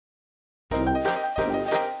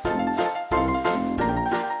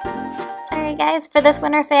guys, for this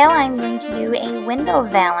winter fail, I'm going to do a window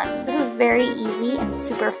valance. This is very easy and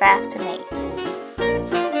super fast to make.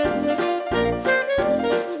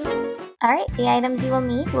 Alright, the items you will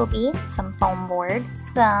need will be some foam board,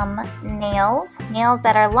 some nails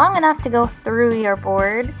that are long enough to go through your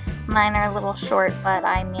board. Mine are a little short, but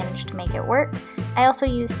I managed to make it work. I also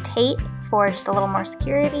use tape for just a little more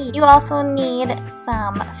security. You also need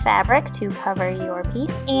some fabric to cover your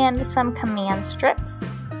piece and some command strips.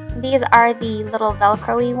 These are the little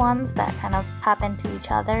Velcro-y ones that kind of pop into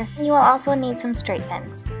each other. You will also need some straight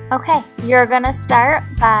pins. Okay, you're gonna start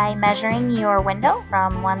by measuring your window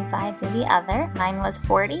from one side to the other. Mine was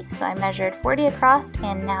 40, so I measured 40 across,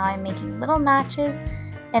 and now I'm making little notches,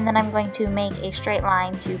 and then I'm going to make a straight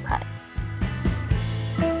line to cut.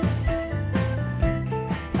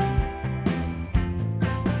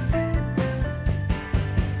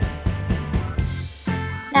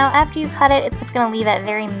 Now after you cut it, it's going to leave it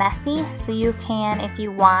very messy, so you can, if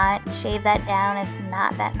you want, shave that down. It's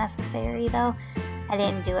not that necessary though. I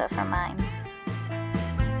didn't do it for mine.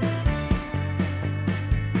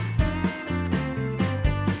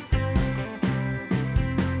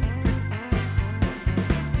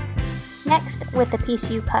 Next, with the piece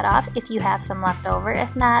you cut off, if you have some left over,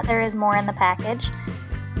 if not, there is more in the package,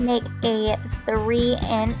 make a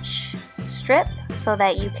 3-inch strip so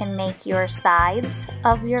that you can make your sides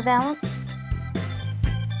of your valance.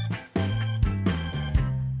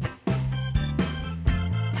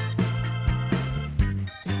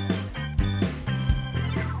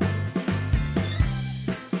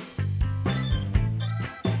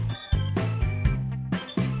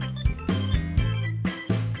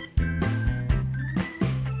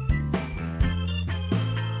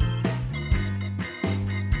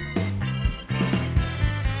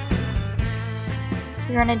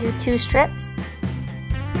 You're going to do 2 strips.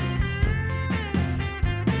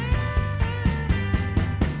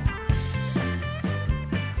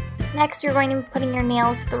 Next, you're going to be putting your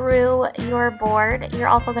nails through your board. You're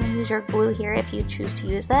also going to use your glue here if you choose to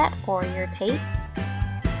use that, or your tape.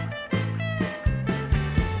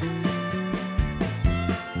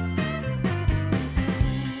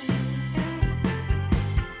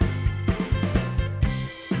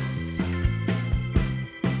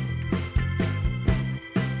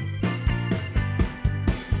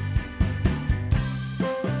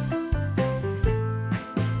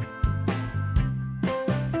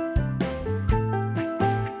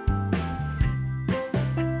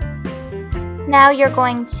 Now you're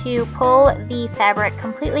going to pull the fabric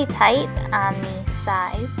completely tight on the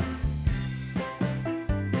sides,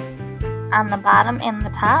 on the bottom and the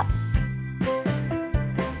top.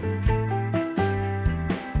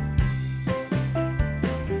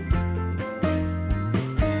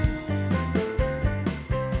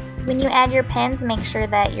 When you add your pins, make sure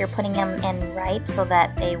that you're putting them in right so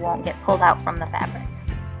that they won't get pulled out from the fabric.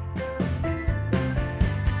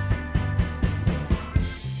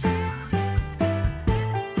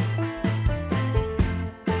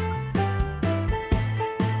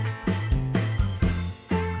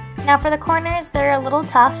 Now for the corners, they're a little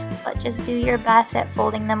tough, but just do your best at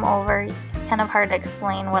folding them over. It's kind of hard to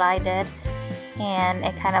explain what I did, and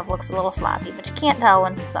it kind of looks a little sloppy, but you can't tell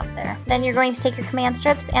once it's up there. Then you're going to take your command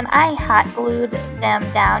strips, and I hot glued them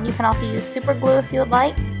down. You can also use super glue if you would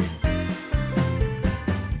like.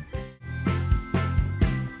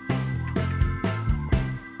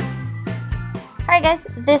 Alright guys,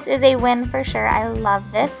 this is a win for sure. I love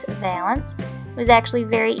this valance. It was actually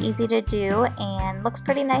very easy to do and looks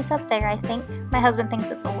pretty nice up there, I think. My husband thinks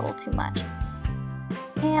it's a little too much.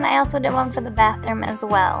 And I also did one for the bathroom as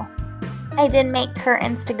well. I did make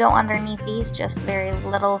curtains to go underneath these, just very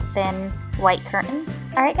little thin white curtains.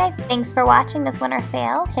 Alright guys, thanks for watching this winter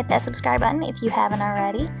fail. Hit that subscribe button if you haven't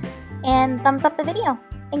already. And thumbs up the video.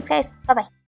 Thanks guys, bye bye.